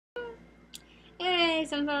Yay,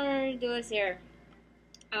 Sunflower Duelist here.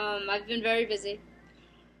 I've been very busy.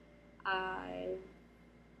 I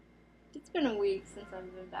It's been a week since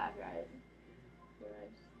I've been back, right?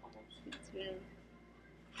 It's been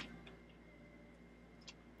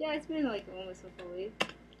it's been like almost a full week.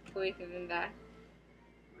 A week I've been back.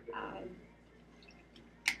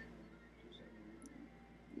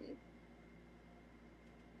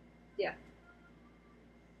 Yeah.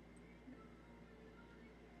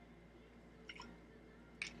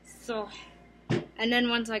 So, and then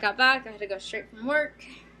once I got back, I had to go straight from work.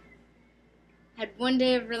 Had one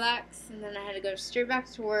day of relax, and then I had to go straight back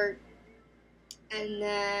to work. And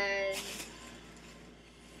then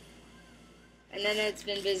it's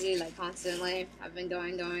been busy, like, constantly. I've been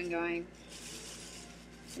going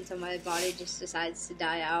until my body just decides to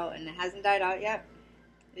die out, and it hasn't died out yet.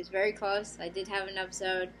 It was very close. I did have an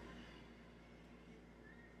episode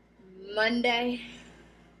Monday.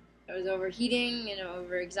 I was overheating and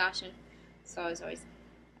overexhaustion, so I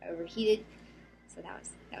overheated. So that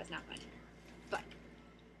was not fun. But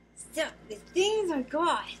so the things I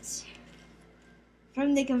got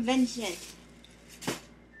from the convention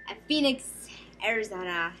at Phoenix,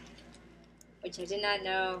 Arizona, which I did not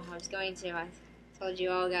know I was going to. I told you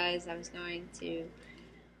all guys I was going to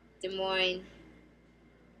Des Moines,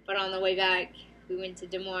 but on the way back we went to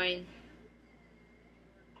Des Moines,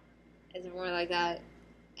 and more like that,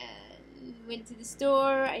 and went to the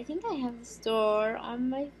store. I think I have the store on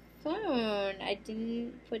my phone. I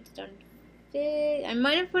didn't put it on I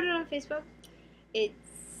might have put it on Facebook.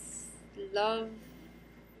 It's Love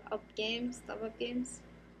Up Games.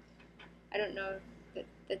 I don't know if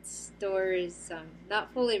that store is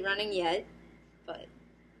not fully running yet, but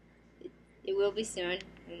it will be soon,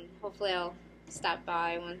 and hopefully I'll stop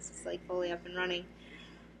by once it's like fully up and running.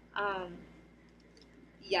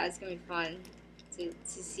 Yeah, it's gonna be fun to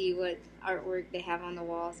see what artwork they have on the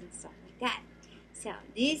walls and stuff like that. So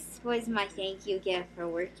this was my thank you gift for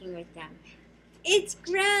working with them. It's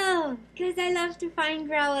Growl, because I love to find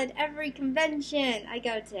Growl at every convention I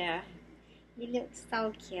go to. He looks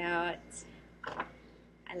so cute.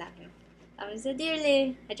 I love him. Love him so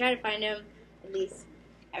dearly. I try to find him at least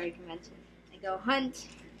every convention. I go hunt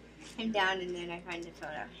him down, and then I find a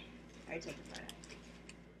photo. Or take a photo.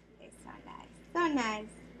 It's so nice. So nice.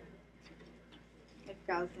 If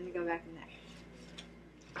Growl's gonna go back in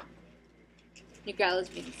there. The Growl is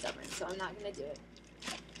being stubborn, so I'm not gonna do it.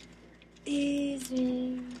 He's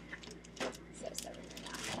being so stubborn right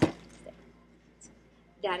now.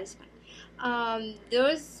 That is fun.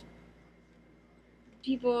 Those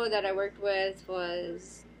people that I worked with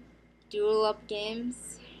was Duel Up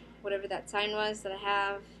Games, whatever that sign was that I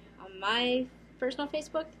have on my personal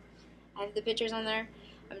Facebook. I have the pictures on there.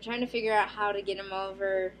 I'm trying to figure out how to get them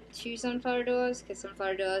over to Sunflower Duelist, because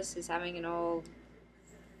Sunflower Duelist is having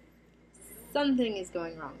something is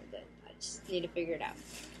going wrong with it. I just need to figure it out.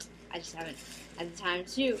 I just haven't had the time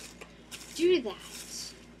to do that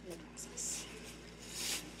in the process.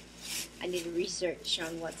 I need to research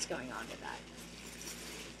on what's going on with that,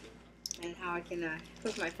 and how I can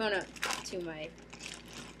hook my phone up to my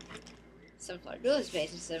Sunflower Duelist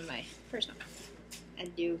page instead of my personal,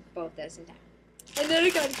 and do both at the same time. And then I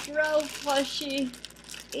got a Growl plushie.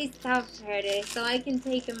 He's so pretty, so I can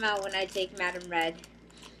take him out when I take Madam Red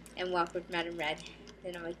and walk with Madam Red.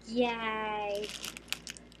 Then I'm like, yay!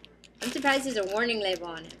 I'm surprised there's a warning label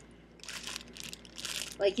on him.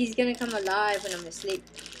 Like, he's gonna come alive when I'm asleep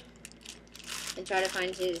and try to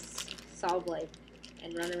find his saw blade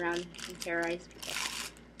and run around and terrorize people.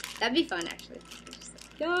 That'd be fun, actually. It's just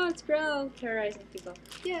like, oh, it's Growl terrorizing people.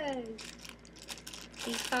 Yay!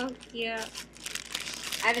 He's so cute.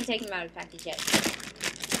 I haven't taken him out of the package yet.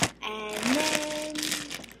 And then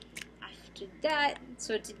after that,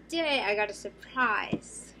 so today I got a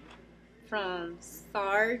surprise from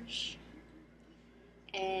Sarge,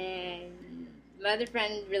 and my other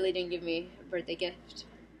friend really didn't give me a birthday gift,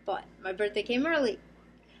 but my birthday came early,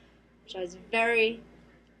 which I was very,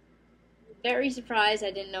 very surprised.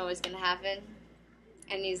 I didn't know it was going to happen,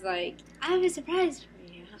 and he's like, I have a surprise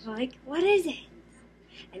for you. I'm like, what is it?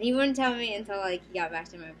 And he wouldn't tell me until like he got back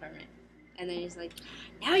to my apartment, and then he's like,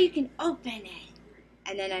 now you can open it.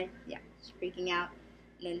 And then I was freaking out,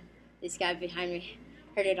 and then this guy behind me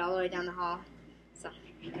heard it all the way down the hall. So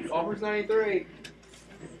Offers 93.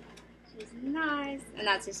 She's nice, and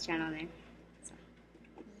that's his channel there. So,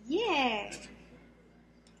 yeah.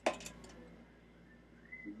 And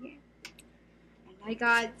I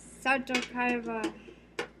got Sato Kaiba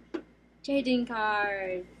trading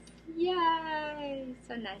cards. Yay!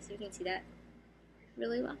 So nice. You can see that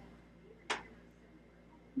really well.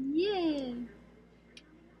 Yeah.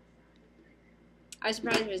 I was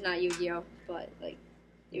surprised it was not Yu-Gi-Oh, but like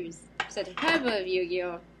it was such a type of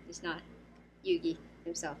Yu-Gi-Oh, just not Yugi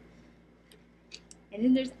himself. And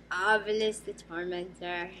then there's Obelisk the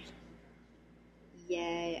Tormentor.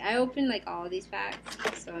 Yay. I opened like all these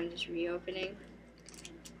packs, so I'm just reopening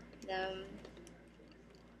them.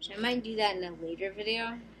 Which I might do that in a later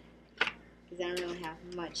video, because I don't really have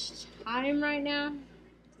much time right now,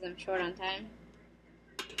 because I'm short on time,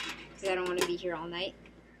 because I don't want to be here all night,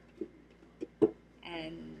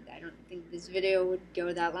 and I don't think this video would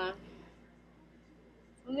go that long.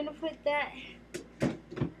 So I'm going to put that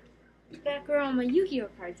back where all my Yu-Gi-Oh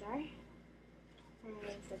cards are, and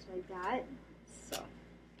such like that. So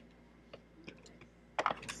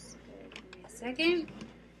give me a second.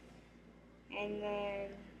 And then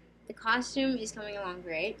the costume is coming along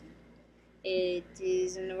great. It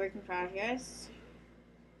is in the work in progress.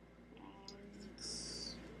 And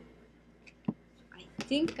I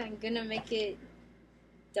think I'm gonna make it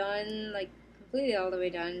done, like completely all the way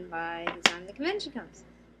done by the time the convention comes.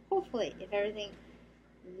 Hopefully, if everything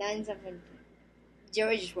lines up. And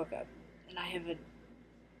Joey just woke up, and I have a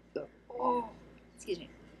excuse me.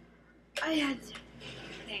 I had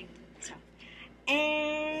thing. So,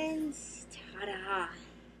 and ta-da!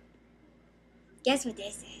 Guess what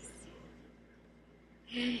this is?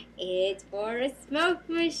 It's for a smoke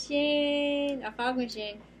machine, a fog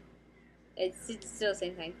machine. It's still the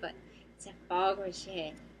same thing, but it's a fog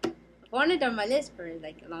machine. I've wanted it on my list for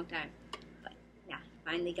like a long time, but yeah,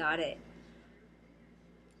 finally got it.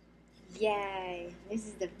 Yay!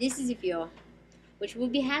 This is a fuel, which will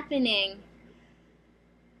be happening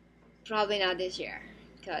probably not this year,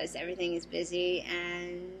 because everything is busy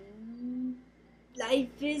and life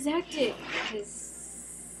is hectic,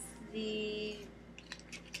 because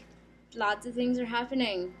lots of things are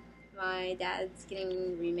happening. My dad's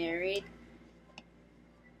getting remarried,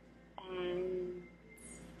 and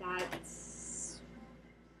that's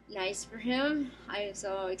nice for him. I'm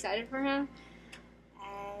so excited for him,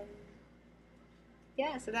 and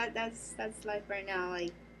yeah, so that's life right now.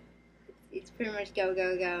 Like, it's pretty much go,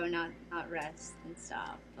 go, go, not rest and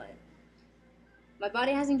stuff. But my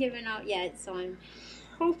body hasn't given out yet, so I'm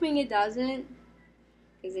hoping it doesn't.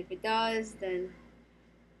 Because if it does, then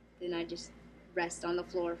I just rest on the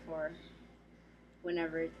floor for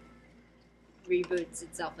whenever it reboots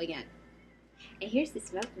itself again. And here's the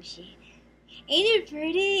smoke machine. Ain't it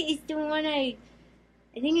pretty? It's the one I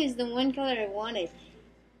think it was the one color I wanted.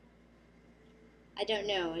 I don't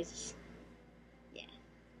know. It's just, yeah.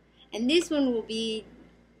 And this one will be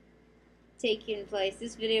taking place.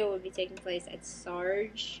 This video will be taking place at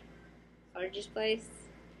Sarge's place,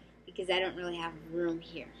 because I don't really have room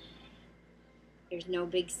here. There's no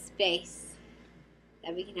big space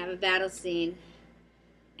that we can have a battle scene,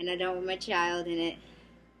 and I don't want my child in it,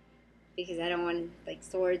 because I don't want like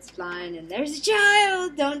swords flying and there's a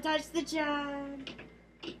child. Don't touch the child.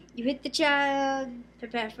 You hit the child.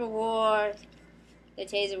 Prepare for war. The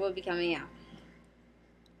taser will be coming out.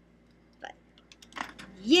 But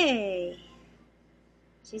yay!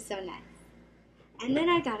 She's so nice. And then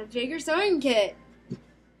I got a bigger sewing kit.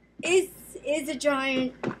 It's a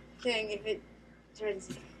giant thing. If it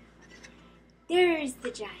turns, there's the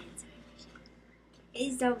giant sewing machine.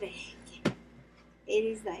 It's so big. It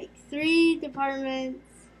is like 3 departments.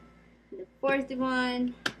 The 4th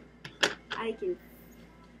one, I can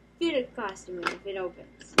fit a costume in if it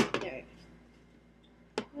opens. There it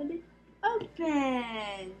goes. And it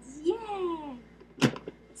opens! Yeah!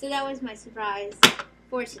 So that was my surprise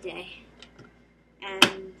for today.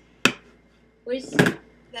 And wish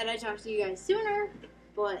that I talked to you guys sooner,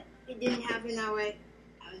 but it didn't happen that way.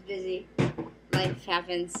 I was busy. Life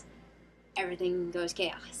happens. Everything goes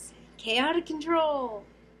chaos. Chaotic control!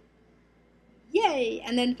 Yay!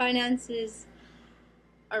 And then finances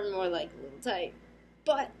are more like a little tight.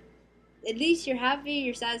 But at least you're happy,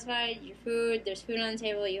 you're satisfied, your food, there's food on the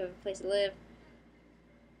table, you have a place to live,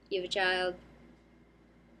 you have a child.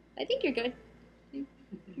 I think you're good. You're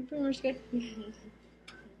pretty much good. If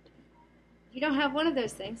you don't have one of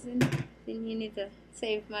those things, then you need to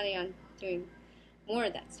save money on doing more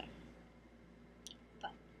of that stuff.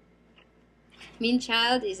 But mean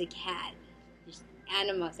child is a cat. Just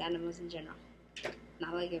animals in general.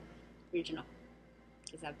 Not like a regional,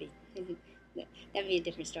 because that'd be a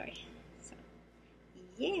different story. So,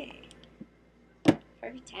 yeah,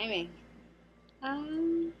 perfect timing.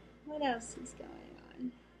 What else is going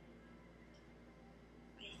on?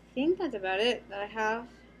 I think that's about it that I have.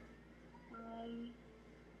 I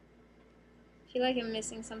feel like I'm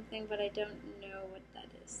missing something, but I don't know what that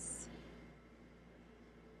is.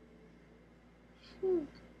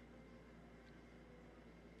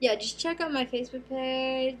 yeah, just check out my Facebook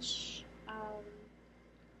page.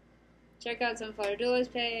 Check out some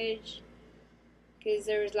Floridulas page, because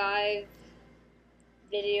there's live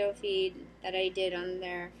video feed that I did on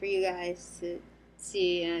there for you guys to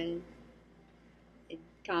see and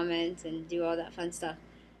comment and do all that fun stuff.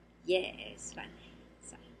 Yeah, it's fun.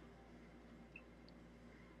 So,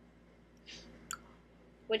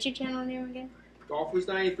 what's your channel name again? Golfers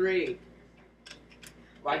 93.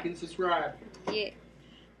 Like and subscribe. Yeah.